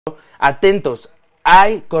Atentos,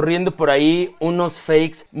 hay corriendo por ahí unos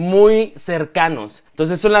fakes muy cercanos.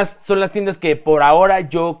 Entonces son las tiendas que por ahora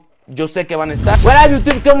yo sé que van a estar. Hola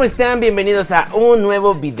YouTube, ¿cómo están? Bienvenidos a un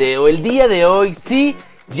nuevo video. El día de hoy sí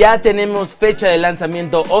ya tenemos fecha de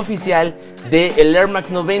lanzamiento oficial del Air Max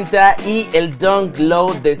 90 y el Dunk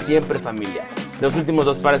Low de siempre familia. Los últimos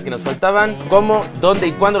dos pares que nos faltaban. ¿Cómo, dónde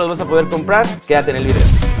y cuándo los vas a poder comprar? Quédate en el video.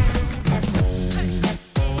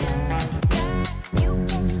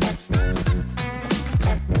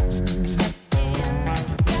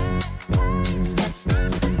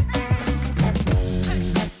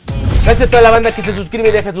 Gracias a toda la banda que se suscribe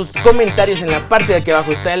y deja sus comentarios. En la parte de aquí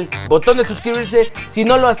abajo está el botón de suscribirse. Si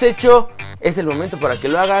no lo has hecho, es el momento para que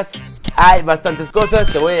lo hagas. Hay bastantes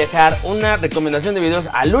cosas, te voy a dejar una recomendación de videos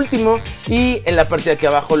al último. Y en la parte de aquí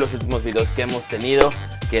abajo los últimos videos que hemos tenido,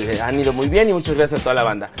 que les han ido muy bien. Y muchas gracias a toda la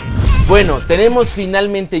banda. Bueno, tenemos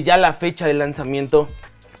finalmente ya la fecha de lanzamiento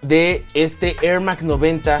de este Air Max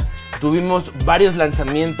 90. Tuvimos varios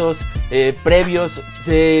lanzamientos previos.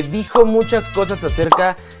 Se dijo muchas cosas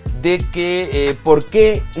acerca de que por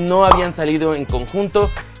qué no habían salido en conjunto.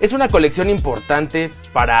 Es una colección importante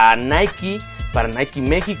para Nike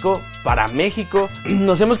México, para México.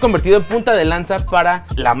 Nos hemos convertido en punta de lanza para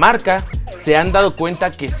la marca. Se han dado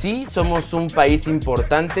cuenta que sí, somos un país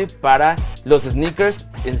importante para los sneakers.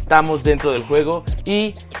 Estamos dentro del juego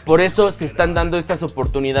y por eso se están dando estas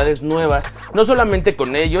oportunidades nuevas. No solamente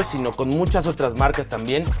con ellos, sino con muchas otras marcas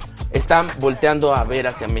también. Están volteando a ver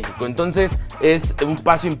hacia México. Entonces es un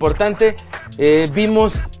paso importante.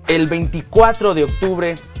 Vimos el 24 de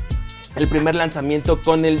octubre el primer lanzamiento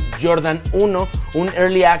con el Jordan 1, un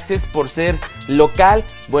Early Access por ser local.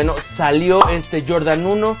 Bueno, salió este Jordan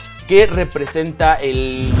 1 que representa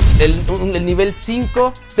el nivel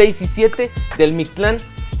 5, 6 y 7 del Mictlán,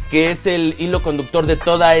 que es el hilo conductor de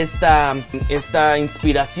toda esta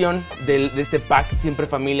inspiración de este pack Siempre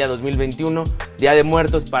Familia 2021, Día de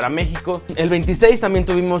Muertos para México. El 26 también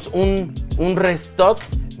tuvimos un restock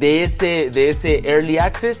de ese Early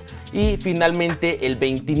Access y finalmente el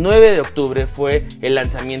 29 de octubre fue el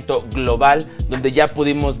lanzamiento global, donde ya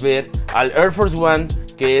pudimos ver al Air Force One,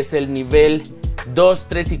 que es el nivel 2,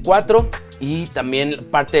 3 y 4, y también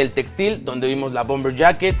parte del textil, donde vimos la Bomber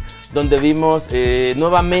Jacket, donde vimos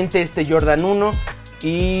nuevamente este Jordan 1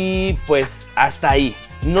 y pues hasta ahí.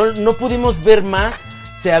 No pudimos ver más.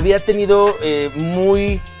 Se había tenido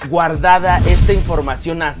muy guardada esta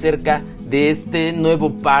información acerca de este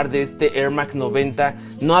nuevo par, de este Air Max 90.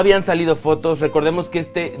 No habían salido fotos. Recordemos que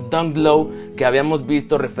este Dunk Low que habíamos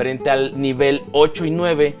visto referente al nivel 8 y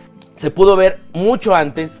 9 se pudo ver mucho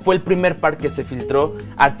antes. Fue el primer par que se filtró.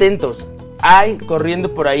 Atentos, hay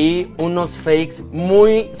corriendo por ahí unos fakes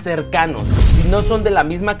muy cercanos. Si no son de la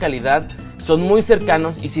misma calidad, son muy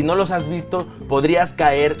cercanos, y si no los has visto podrías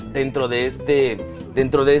caer dentro de este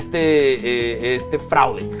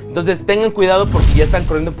fraude. Entonces tengan cuidado porque ya están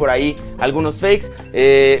corriendo por ahí algunos fakes.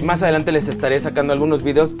 Más adelante les estaré sacando algunos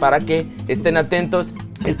videos para que estén atentos.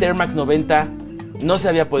 Este Air Max 90 no se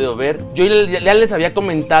había podido ver. Yo ya les había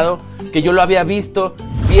comentado que yo lo había visto,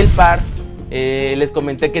 vi el par. Les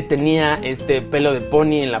comenté que tenía este pelo de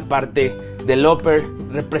pony en la parte del upper,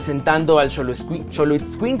 representando al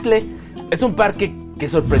Xoloitzcuintle. Es un par que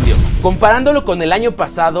sorprendió. Comparándolo con el año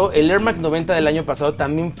pasado, el Air Max 90 del año pasado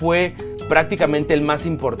también fue prácticamente el más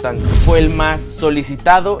importante. Fue el más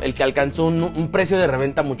solicitado, el que alcanzó un precio de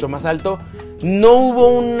reventa mucho más alto. No hubo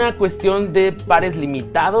una cuestión de pares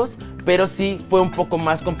limitados, pero sí fue un poco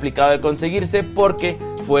más complicado de conseguirse porque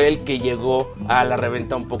fue el que llegó a la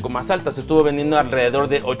reventa un poco más alta. Se estuvo vendiendo alrededor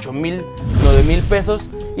de 8,000, 9,000 pesos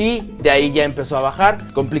y de ahí ya empezó a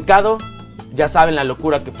bajar. Complicado. Ya saben la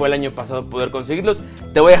locura que fue el año pasado poder conseguirlos.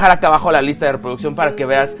 Te voy a dejar acá abajo la lista de reproducción para que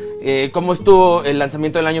veas cómo estuvo el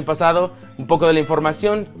lanzamiento del año pasado, un poco de la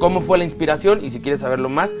información, cómo fue la inspiración, y si quieres saberlo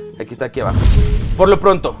más, aquí está aquí abajo. Por lo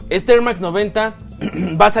pronto, este Air Max 90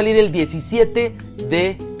 va a salir el 17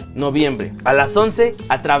 de noviembre a las 11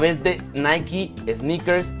 a través de Nike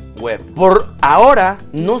Sneakers Web. Por ahora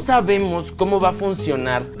no sabemos cómo va a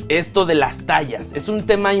funcionar esto de las tallas. Es un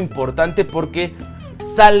tema importante porque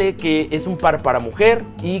sale que es un par para mujer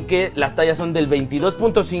y que las tallas son del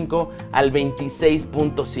 22.5 al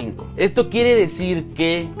 26.5. Esto quiere decir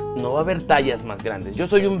que no va a haber tallas más grandes. Yo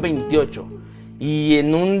soy un 28 y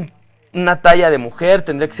en una talla de mujer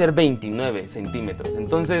tendría que ser 29 centímetros.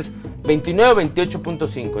 Entonces 29 o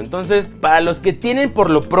 28.5. Entonces para los que tienen por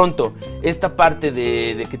lo pronto esta parte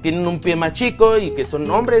de que tienen un pie más chico y que son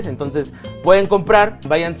hombres, entonces pueden comprar,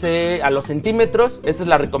 váyanse a los centímetros. Esa es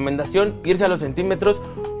la recomendación, irse a los centímetros.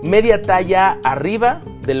 Media talla arriba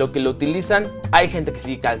de lo que lo utilizan. Hay gente que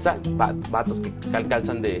sí calza, vatos que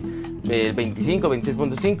calzan de 25,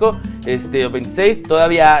 26.5 o 26,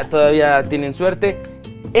 todavía tienen suerte.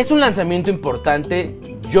 Es un lanzamiento importante,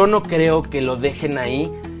 yo no creo que lo dejen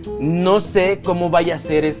ahí. No sé cómo vaya a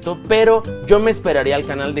ser esto, pero yo me esperaría al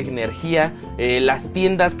canal de energía, las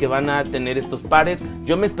tiendas que van a tener estos pares,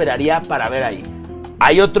 yo me esperaría para ver ahí.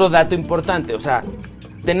 Hay otro dato importante, o sea,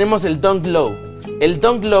 tenemos el Dunk Low. El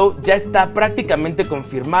Dunk Low ya está prácticamente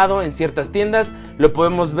confirmado en ciertas tiendas, lo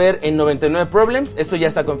podemos ver en 99 Problems, eso ya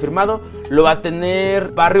está confirmado. Lo va a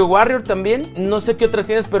tener Barrio Warrior también, no sé qué otras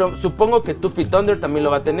tiendas, pero supongo que 2 Feet Thunder también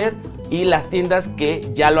lo va a tener. Y las tiendas que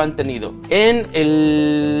ya lo han tenido. En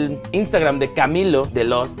el Instagram de Camilo de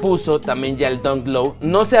Lost puso también ya el Dunk Low.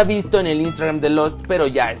 No se ha visto en el Instagram de Lost, pero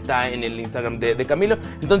ya está en el Instagram de Camilo.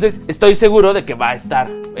 Entonces estoy seguro de que va a estar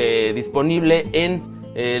disponible en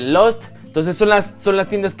Lost. Entonces son las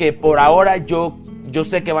tiendas que por ahora yo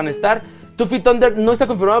sé que van a estar. 2 Feet Thunder no está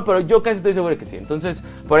confirmado, pero yo casi estoy seguro de que sí. Entonces,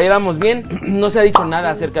 por ahí vamos bien. No se ha dicho nada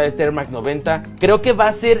acerca de este Air Max 90. Creo que va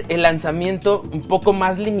a ser el lanzamiento un poco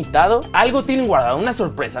más limitado. Algo tienen guardado, una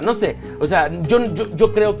sorpresa, no sé. O sea,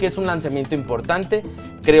 yo creo que es un lanzamiento importante.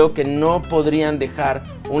 Creo que no podrían dejar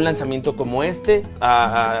un lanzamiento como este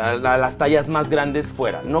a las tallas más grandes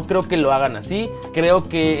fuera. No creo que lo hagan así. Creo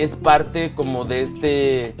que es parte como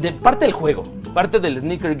de parte del juego, parte del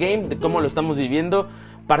sneaker game, de cómo lo estamos viviendo,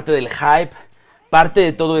 parte del hype, parte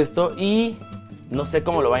de todo esto, y no sé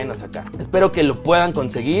cómo lo vayan a sacar. Espero que lo puedan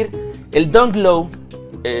conseguir. El Dunk Low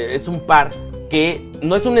es un par que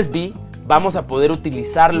no es un SB, vamos a poder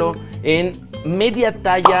utilizarlo en media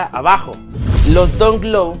talla abajo. Los Dunk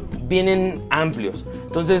Low vienen amplios,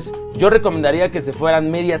 entonces yo recomendaría que se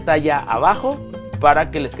fueran media talla abajo para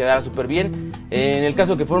que les quedara súper bien. En el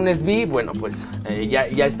caso que fuera un SB, bueno, pues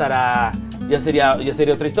ya sería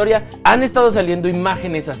otra historia. Han estado saliendo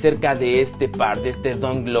imágenes acerca de este par, de este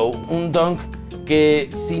Dunk Low. Un dunk que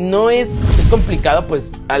si no es complicado,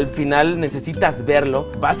 pues al final necesitas verlo.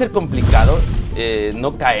 Va a ser complicado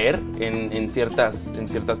no caer en ciertas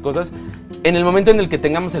cosas. En el momento en el que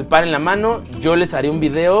tengamos el par en la mano, yo les haré un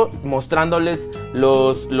video mostrándoles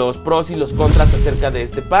los pros y los contras acerca de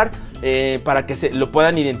este par, para que lo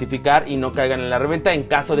puedan identificar y no caigan en la reventa en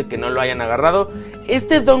caso de que no lo hayan agarrado.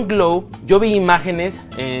 Este Dunk Low, yo vi imágenes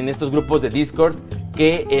en estos grupos de Discord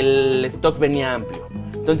que el stock venía amplio.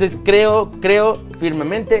 Entonces creo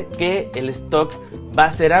firmemente que el stock va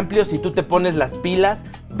a ser amplio. Si tú te pones las pilas,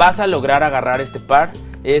 vas a lograr agarrar este par.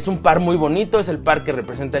 Es un par muy bonito, es el par que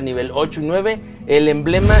representa el nivel 8 y 9. El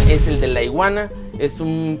emblema es el de la iguana. Es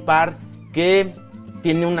un par que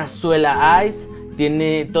tiene una suela ice,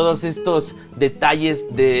 tiene todos estos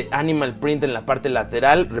detalles de animal print en la parte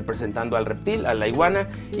lateral representando al reptil, a la iguana,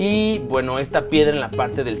 y bueno, esta piedra en la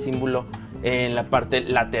parte del símbolo en la parte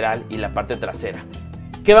lateral y la parte trasera.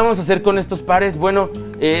 ¿Qué vamos a hacer con estos pares? Bueno,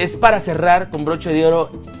 es para cerrar con broche de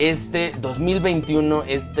oro este 2021,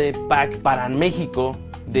 este pack para México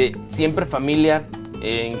de Siempre Familia,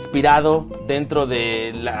 inspirado dentro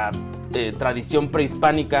de la tradición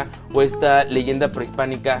prehispánica o esta leyenda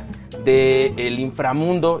prehispánica del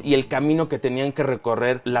inframundo y el camino que tenían que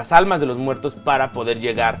recorrer las almas de los muertos para poder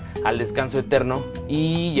llegar al descanso eterno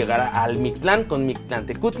y llegar al Mictlán con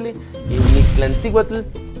Mictlantecutli y Mictlancíhuatl,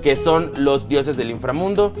 que son los dioses del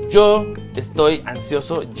inframundo. Yo estoy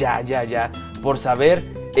ansioso ya por saber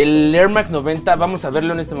el Air Max 90. Vamos a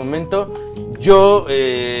verlo en este momento. Yo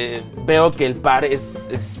veo que el par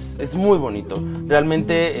es muy bonito.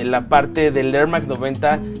 Realmente la parte del Air Max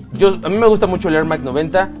 90, a mí me gusta mucho el Air Max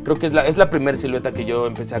 90. Creo que es la primera silueta que yo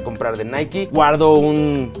empecé a comprar de Nike. Guardo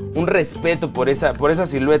un respeto por esa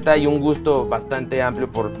silueta y un gusto bastante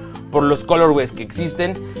amplio por los colorways que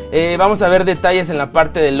existen. Vamos a ver detalles en la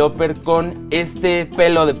parte del upper con este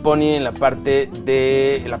pelo de pony en la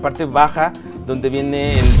parte baja, donde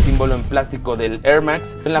viene el símbolo en plástico del Air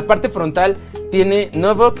Max. En la parte frontal tiene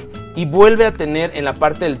Novok y vuelve a tener en la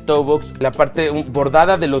parte del toe box la parte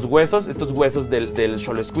bordada de los huesos, estos huesos del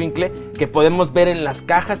xoloscuincle, que podemos ver en las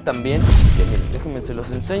cajas también. Miren, déjenme se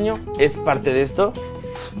los enseño. Es parte de esto,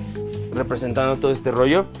 representando todo este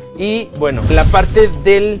rollo. Y bueno, en la parte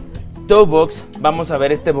del toe box vamos a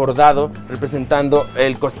ver este bordado representando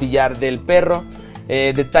el costillar del perro.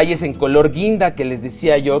 Detalles en color guinda que les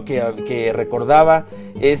decía yo que recordaba.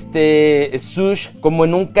 Este sush como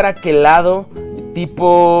en un craquelado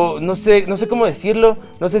tipo, no sé cómo decirlo,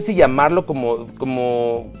 no sé si llamarlo como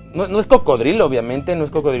no es cocodrilo, obviamente no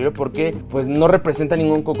es cocodrilo porque pues no representa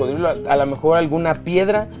ningún cocodrilo. A lo mejor alguna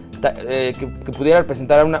piedra que pudiera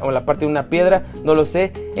representar la parte de una piedra, no lo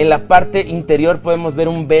sé. En la parte interior podemos ver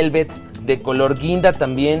un velvet de color guinda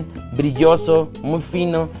también, brilloso, muy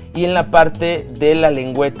fino. Y en la parte de la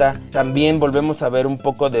lengüeta también volvemos a ver un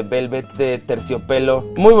poco de velvet, de terciopelo.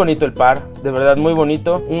 Muy bonito el par, de verdad muy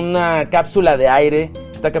bonito. Una cápsula de aire.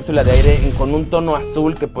 Esta cápsula de aire con un tono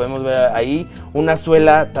azul que podemos ver ahí, una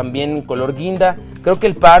suela también en color guinda. Creo que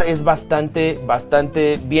el par es bastante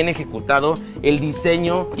bien ejecutado. El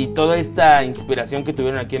diseño y toda esta inspiración que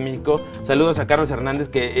tuvieron aquí en México. Saludos a Carlos Hernández,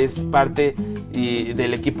 que es parte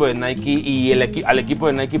del equipo de Nike, y al equipo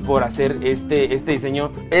de Nike por hacer este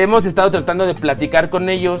diseño. Hemos estado tratando de platicar con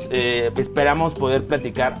ellos. Esperamos poder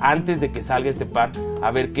platicar antes de que salga este par,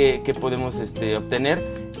 a ver qué podemos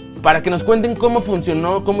obtener, para que nos cuenten cómo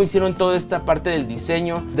funcionó, cómo hicieron toda esta parte del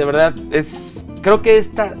diseño. De verdad, creo que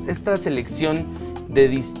esta selección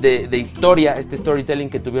de historia, este storytelling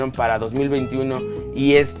que tuvieron para 2021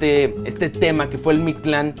 y este tema que fue el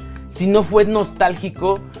Mictlán, si no fue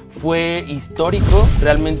nostálgico, fue histórico.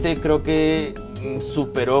 Realmente creo que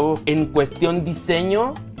superó en cuestión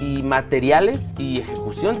diseño y materiales y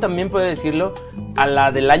ejecución, también puede decirlo, a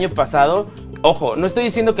la del año pasado. Ojo, no estoy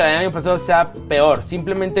diciendo que la del año pasado sea peor,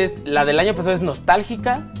 simplemente la del año pasado es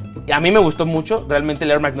nostálgica. A mí me gustó mucho, realmente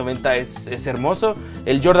el Air Max 90 es hermoso.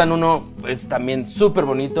 El Jordan 1 es también súper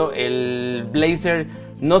bonito. El Blazer,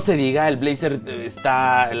 no se diga, el Blazer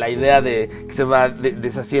está, la idea de que se va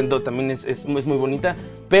deshaciendo también es muy bonita.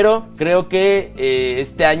 Pero creo que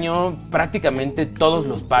este año prácticamente todos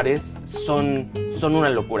los pares son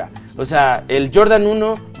una locura. O sea, el Jordan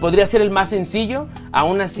 1 podría ser el más sencillo,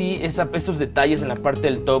 aún así esos detalles en la parte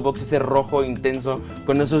del toe box, ese rojo intenso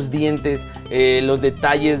con esos dientes, los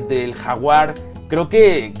detalles del jaguar. Creo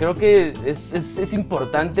que es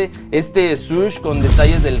importante este swoosh con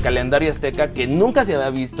detalles del calendario azteca que nunca se había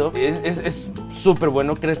visto. Es súper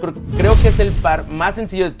bueno. Creo que es el par más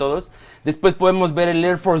sencillo de todos. Después podemos ver el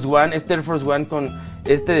Air Force One, Air Force One con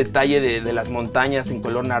este detalle de las montañas en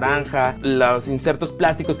color naranja, los insertos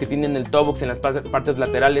plásticos que tienen el toe box en las partes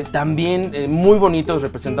laterales, también muy bonitos,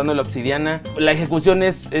 representando la obsidiana. La ejecución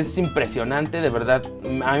es impresionante, de verdad,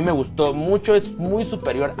 a mí me gustó mucho, es muy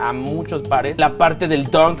superior a muchos pares. La parte del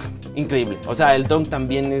dunk, increíble, o sea, el dunk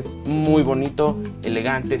también es muy bonito,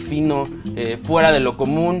 elegante, fino, fuera de lo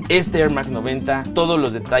común. Este Air Max 90, todos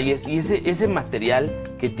los detalles y ese material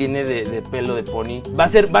que tiene de pelo de pony, va a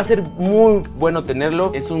ser muy bueno tenerlo.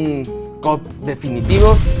 Es un cop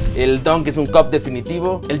definitivo. El Dunk es un cop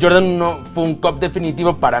definitivo. El Jordan 1 fue un cop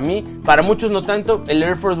definitivo para mí. Para muchos no tanto. El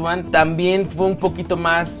Air Force One también fue un poquito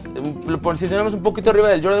más, lo posicionamos un poquito arriba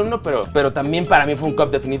del Jordan 1, pero también para mí fue un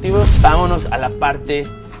cop definitivo. Vámonos a la parte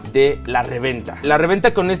de la reventa. La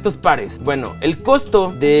reventa con estos pares. Bueno, el costo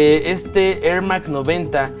de este Air Max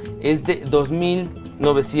 90 es de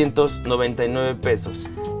 2,999 pesos.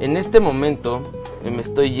 En este momento me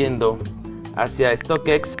estoy yendo hacia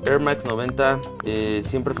StockX, Air Max 90,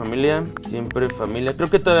 siempre familia. Creo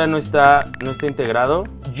que todavía no está integrado.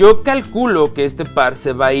 Yo calculo que este par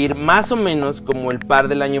se va a ir más o menos como el par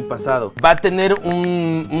del año pasado. Va a tener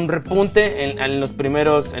un repunte en los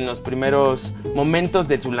primeros momentos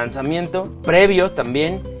de su lanzamiento, previos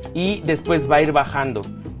también, y después va a ir bajando.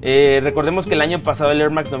 Recordemos que el año pasado el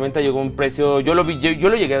Air Max 90 llegó a un precio, yo lo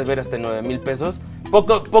llegué a ver hasta 9,000 pesos,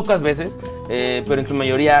 pocas veces, pero en su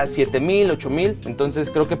mayoría 7,000, 8,000, entonces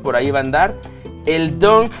creo que por ahí va a andar. El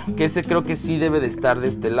Dunk, que ese creo que sí debe de estar de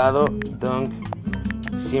este lado, Dunk,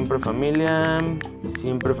 siempre familia,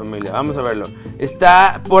 vamos a verlo.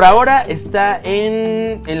 Por ahora está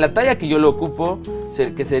en la talla que yo lo ocupo,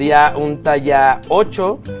 que sería un talla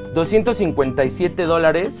 8,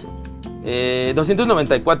 $257.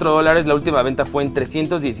 $294, la última venta fue en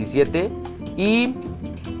 317 y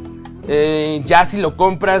ya si lo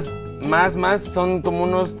compras más son como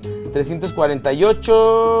unos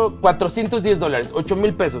 348, $410,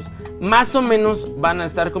 8,000 pesos más o menos van a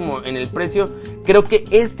estar como en el precio. Creo que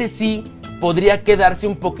este sí podría quedarse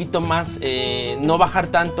un poquito más, no bajar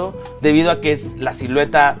tanto, debido a que es la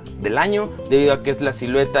silueta del año, debido a que es la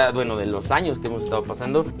silueta, bueno, de los años que hemos estado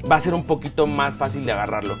pasando. Va a ser un poquito más fácil de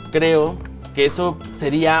agarrarlo. Creo que eso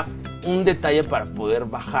sería un detalle para poder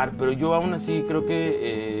bajar, pero yo aún así creo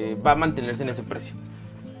que va a mantenerse en ese precio.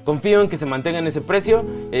 Confío en que se mantenga en ese precio.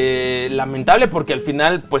 Lamentable porque al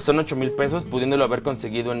final pues son 8,000 pesos, pudiéndolo haber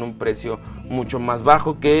conseguido en un precio mucho más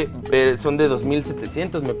bajo, que son de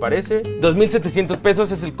 2,700 me parece. 2,700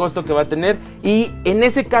 pesos es el costo que va a tener, y en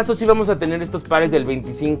ese caso sí vamos a tener estos pares del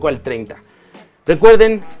 25 al 30.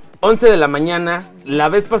 Recuerden, 11 de la mañana, la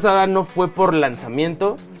vez pasada no fue por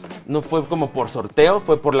lanzamiento, no fue como por sorteo,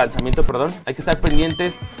 fue por lanzamiento, perdón. Hay que estar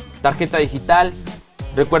pendientes, tarjeta digital.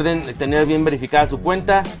 Recuerden tener bien verificada su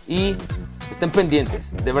cuenta y estén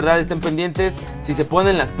pendientes, de verdad estén pendientes. Si se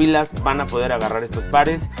ponen las pilas van a poder agarrar estos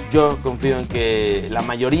pares. Yo confío en que la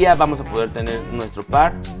mayoría vamos a poder tener nuestro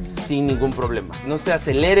par sin ningún problema. No se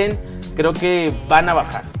aceleren, creo que van a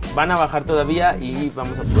bajar todavía y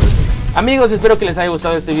vamos a poder. Amigos, espero que les haya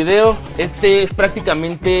gustado este video. Este es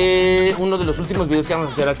prácticamente uno de los últimos videos que vamos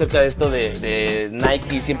a hacer acerca de esto de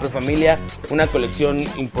Nike Siempre Familia. Una colección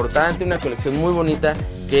importante, una colección muy bonita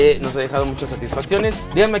que nos ha dejado muchas satisfacciones.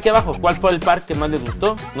 Díganme aquí abajo cuál fue el par que más les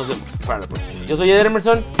gustó. Nos vemos para la próxima. Yo soy Eder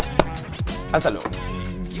Emerson. Hasta luego.